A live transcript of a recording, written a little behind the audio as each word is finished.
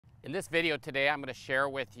In this video today, I'm going to share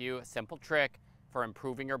with you a simple trick for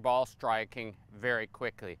improving your ball striking very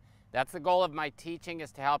quickly. That's the goal of my teaching,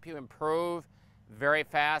 is to help you improve very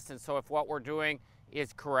fast. And so if what we're doing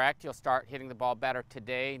is correct, you'll start hitting the ball better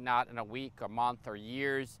today, not in a week, a month, or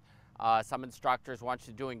years. Some instructors want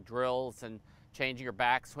you doing drills and changing your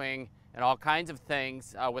backswing and all kinds of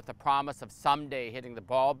things with the promise of someday hitting the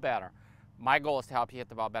ball better. My goal is to help you hit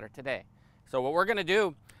the ball better today. So what we're going to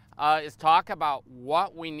do is talk about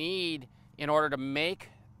what we need in order to make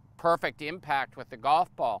perfect impact with the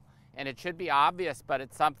golf ball. And it should be obvious, but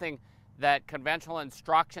it's something that conventional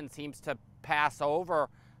instruction seems to pass over,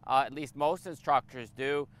 at least most instructors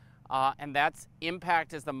do, and that's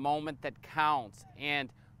impact is the moment that counts.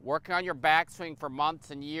 And working on your backswing for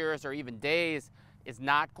months and years or even days is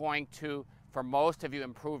not going to, for most of you,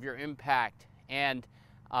 improve your impact. And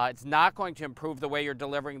it's not going to improve the way you're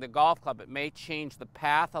delivering the golf club. It may change the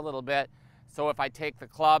path a little bit. So if I take the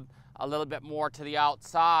club a little bit more to the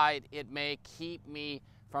outside, it may keep me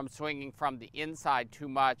from swinging from the inside too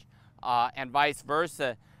much, and vice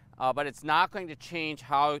versa. But it's not going to change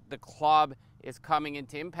how the club is coming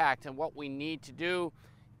into impact. And what we need to do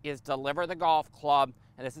is deliver the golf club.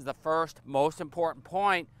 And this is the first most important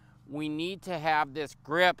point. We need to have this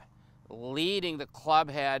grip leading the club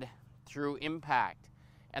head through impact.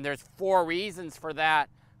 And there's 4 reasons for that,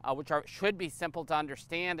 which should be simple to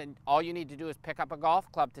understand. And all you need to do is pick up a golf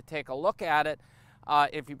club to take a look at it.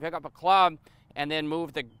 If you pick up a club and then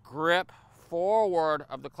move the grip forward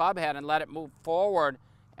of the club head and let it move forward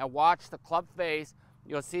and watch the club face,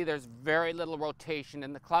 you'll see there's very little rotation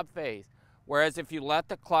in the club face. Whereas if you let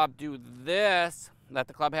the club do this, let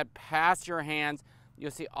the club head pass your hands,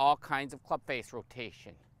 you'll see all kinds of club face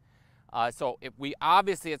rotation. So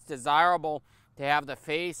obviously it's desirable to have the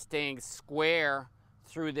face staying square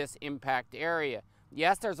through this impact area.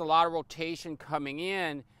 Yes, there's a lot of rotation coming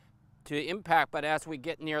in to impact, but as we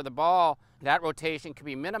get near the ball, that rotation can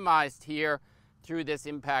be minimized here through this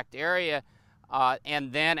impact area.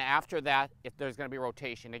 And then after that, if there's going to be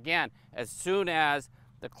rotation again, as soon as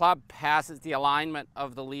the club passes the alignment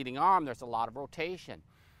of the leading arm, there's a lot of rotation.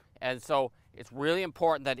 And so it's really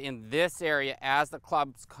important that in this area, as the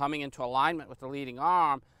club's coming into alignment with the leading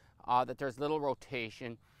arm, that there's little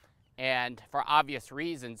rotation. And for obvious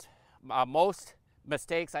reasons, most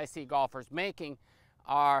mistakes I see golfers making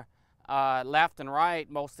are left and right,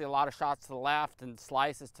 mostly a lot of shots to the left and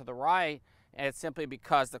slices to the right. And it's simply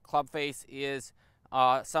because the club face is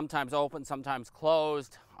sometimes open, sometimes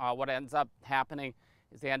closed. What ends up happening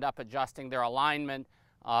is they end up adjusting their alignment,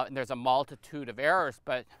 and there's a multitude of errors,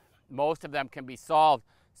 but most of them can be solved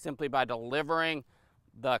simply by delivering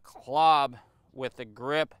the club with the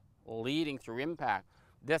grip leading through impact.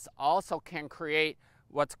 This also can create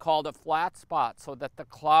what's called a flat spot, so that the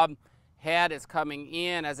club head is coming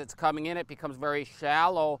in. As it's coming in, it becomes very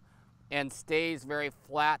shallow and stays very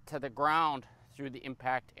flat to the ground through the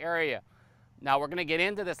impact area. Now we're going to get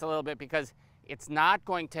into this a little bit, because it's not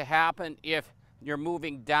going to happen if you're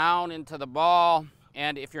moving down into the ball,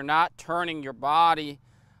 and if you're not turning your body,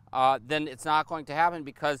 then it's not going to happen,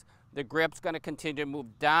 because the grip's going to continue to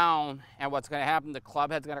move down, and what's going to happen, the club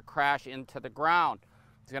head's going to crash into the ground.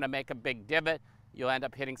 It's going to make a big divot. You'll end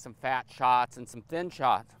up hitting some fat shots and some thin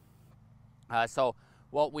shots. So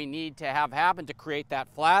what we need to have happen to create that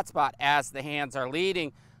flat spot as the hands are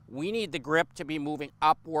leading, we need the grip to be moving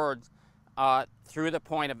upwards through the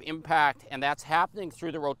point of impact, and that's happening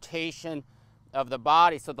through the rotation of the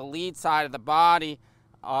body. So the lead side of the body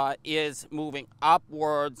is moving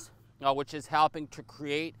upwards, which is helping to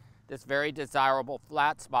create this very desirable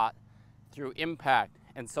flat spot through impact.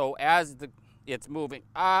 And so as it's moving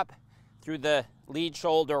up through the lead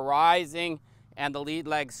shoulder rising and the lead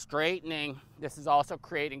leg straightening, this is also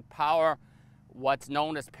creating power, what's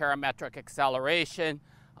known as parametric acceleration.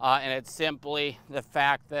 And it's simply the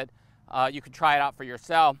fact that you can try it out for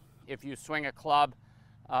yourself. If you swing a club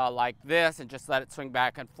like this and just let it swing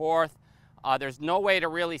back and forth, there's no way to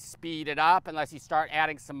really speed it up unless you start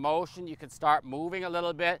adding some motion. You can start moving a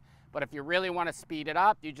little bit, but if you really want to speed it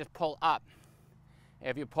up, you just pull up.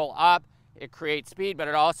 If you pull up, it creates speed, but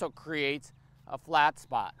it also creates a flat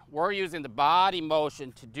spot. We're using the body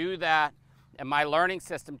motion to do that, and my learning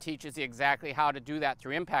system teaches you exactly how to do that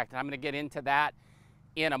through impact. And I'm going to get into that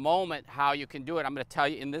in a moment, how you can do it. I'm going to tell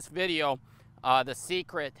you in this video the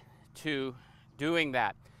secret to doing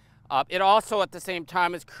that. It also at the same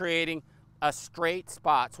time is creating a straight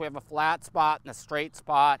spot. So we have a flat spot and a straight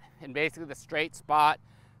spot, and basically the straight spot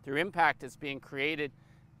through impact is being created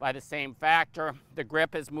by the same factor. The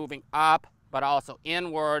grip is moving up, but also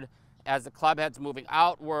inward as the club head's moving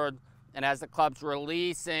outward, and as the club's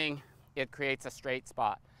releasing, it creates a straight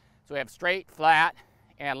spot. So we have straight, flat,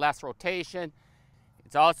 and less rotation.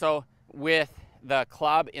 It's also with the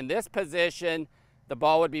club in this position, the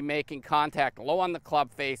ball would be making contact low on the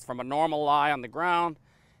club face from a normal lie on the ground.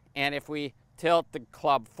 And if we tilt the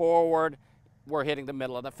club forward, we're hitting the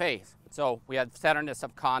middle of the face. So we have centerness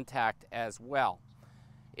of contact as well.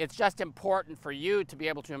 It's just important for you to be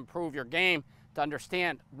able to improve your game, to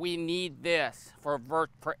understand we need this for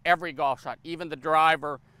every golf shot. Even the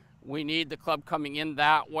driver, we need the club coming in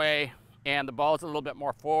that way, and the ball's a little bit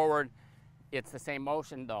more forward. It's the same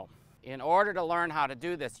motion though. In order to learn how to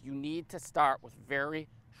do this, you need to start with very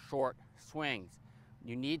short swings.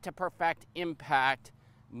 You need to perfect impact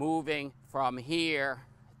moving from here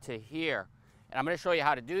to here. And I'm going to show you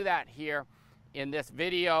how to do that here in this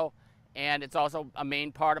video. And it's also a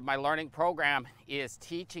main part of my learning program, is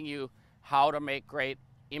teaching you how to make great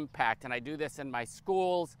impact. And I do this in my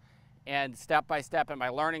schools and step by step in my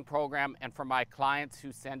learning program and for my clients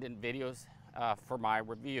who send in videos for my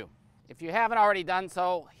review. If you haven't already done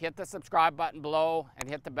so, hit the subscribe button below and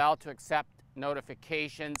hit the bell to accept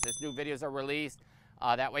notifications as new videos are released.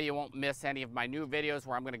 That way you won't miss any of my new videos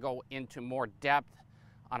where I'm going to go into more depth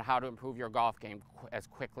on how to improve your golf game as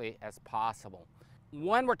quickly as possible.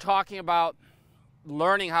 When we're talking about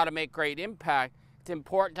learning how to make great impact, it's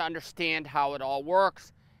important to understand how it all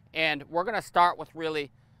works. And we're going to start with really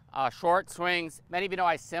short swings. Many of you know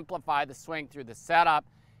I simplify the swing through the setup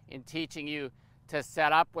in teaching you to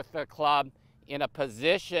set up with the club in a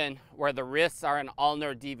position where the wrists are in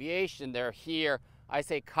ulnar deviation. They're here, I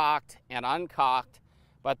say cocked and uncocked,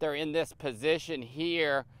 but they're in this position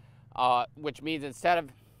here, which means instead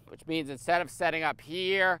of setting up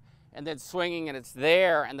here and then swinging and it's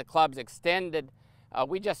there and the club's extended,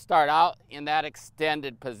 we just start out in that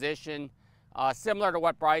extended position, similar to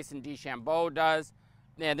what Bryson DeChambeau does.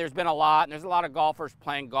 And there's a lot of golfers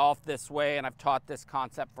playing golf this way, and I've taught this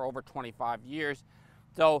concept for over 25 years.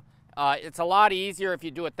 So it's a lot easier if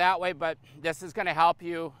you do it that way, but this is going to help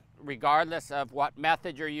you regardless of what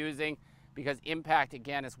method you're using, because impact,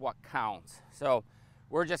 again, is what counts. So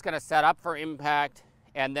we're just going to set up for impact,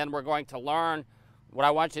 and then we're going to learn. What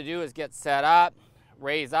I want you to do is get set up,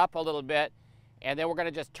 raise up a little bit, and then we're going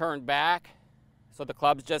to just turn back so the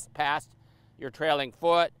club's just past your trailing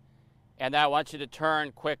foot. And then I want you to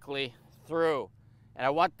turn quickly through. And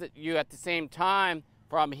I want you at the same time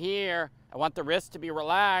from here, I want the wrist to be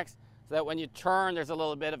relaxed so that when you turn, there's a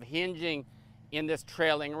little bit of hinging in this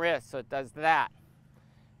trailing wrist. So it does that.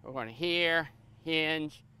 We're going here,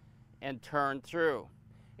 hinge, and turn through.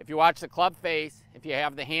 If you watch the club face, if you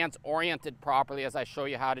have the hands oriented properly, as I show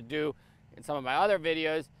you how to do in some of my other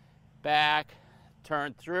videos, back,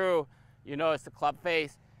 turn through, you notice the club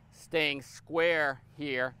face staying square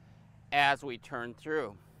here as we turn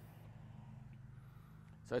through.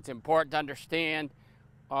 So it's important to understand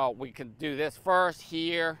we can do this first,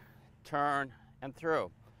 here, turn, and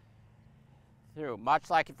through. Much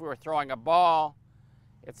like if we were throwing a ball,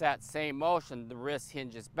 it's that same motion. The wrist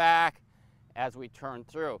hinges back as we turn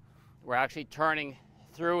through. We're actually turning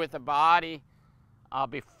through with the body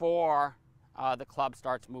before the club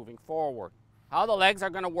starts moving forward. How the legs are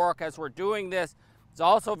going to work as we're doing this is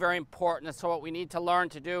also very important. So what we need to learn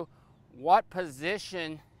to do, what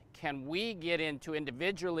position can we get into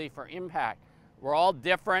individually for impact? We're all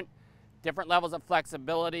different levels of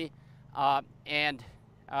flexibility, and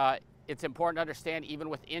it's important to understand, even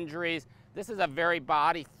with injuries, this is a very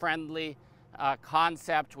body-friendly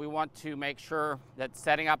concept. We want to make sure that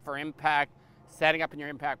setting up for impact, setting up in your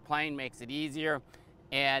impact plane makes it easier,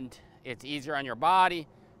 and it's easier on your body.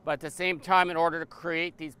 But at the same time, in order to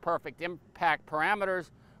create these perfect impact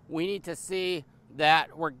parameters, we need to see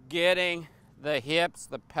that we're getting the hips,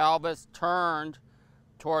 the pelvis turned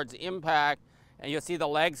towards impact, and you'll see the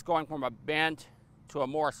legs going from a bent to a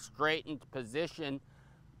more straightened position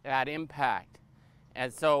at impact.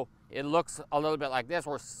 And so it looks a little bit like this.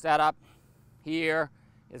 We're set up here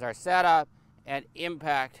is our setup, and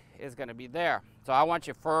impact is going to be there. So I want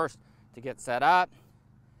you first to get set up,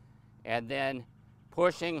 and then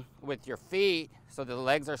pushing with your feet so the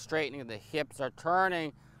legs are straightening and the hips are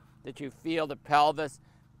turning, that you feel the pelvis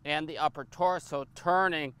and the upper torso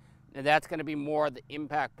turning, and that's going to be more the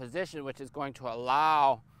impact position, which is going to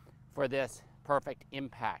allow for this perfect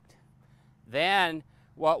impact. Then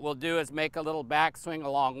what we'll do is make a little backswing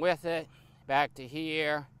along with it, back to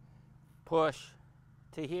here, push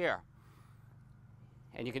to here.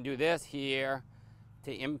 And you can do this here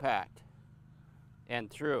to impact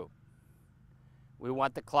and through. We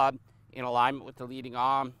want the club in alignment with the leading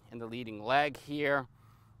arm and the leading leg here.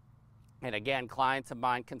 And again, clients of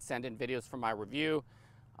mine can send in videos for my review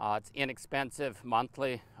It's inexpensive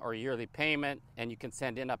monthly or yearly payment, and you can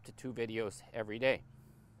send in up to 2 videos every day.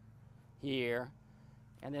 Here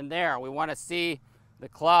and then there. We want to see the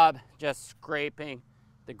club just scraping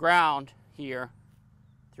the ground here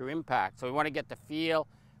through impact. So we want to get the feel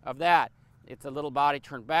of that. It's a little body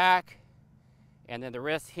turned back, and then the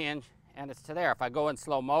wrist hinge, and it's to there. If I go in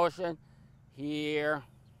slow motion, here,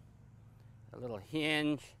 a little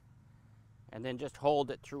hinge, and then just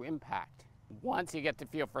hold it through impact. Once you get the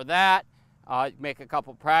feel for that, make a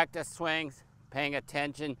couple practice swings, paying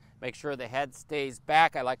attention, make sure the head stays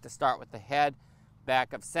back. I like to start with the head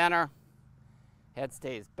back of center. Head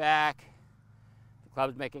stays back. The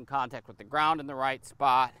club's making contact with the ground in the right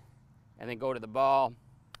spot, and then go to the ball.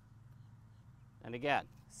 And again,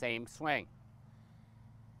 same swing.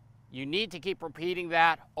 You need to keep repeating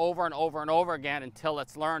that over and over and over again until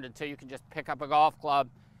it's learned, until you can just pick up a golf club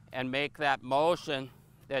and make that motion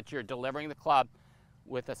that you're delivering the club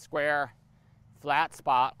with a square, flat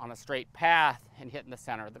spot on a straight path and hitting the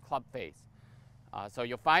center of the club face. So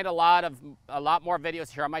you'll find a lot more videos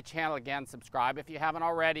here on my channel. Again, subscribe if you haven't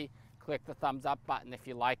already. Click the thumbs up button if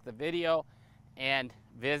you like the video, and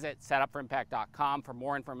visit setupforimpact.com for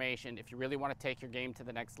more information. If you really want to take your game to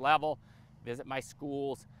the next level, visit my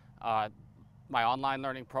schools. My online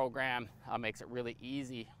learning program makes it really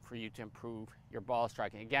easy for you to improve your ball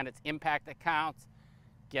striking. Again, it's impact that counts.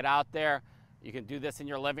 Get out there. You can do this in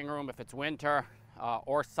your living room if it's winter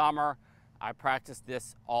or summer. I practice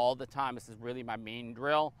this all the time. This is really my main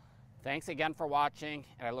drill. Thanks again for watching,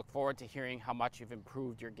 and I look forward to hearing how much you've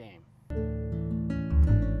improved your game.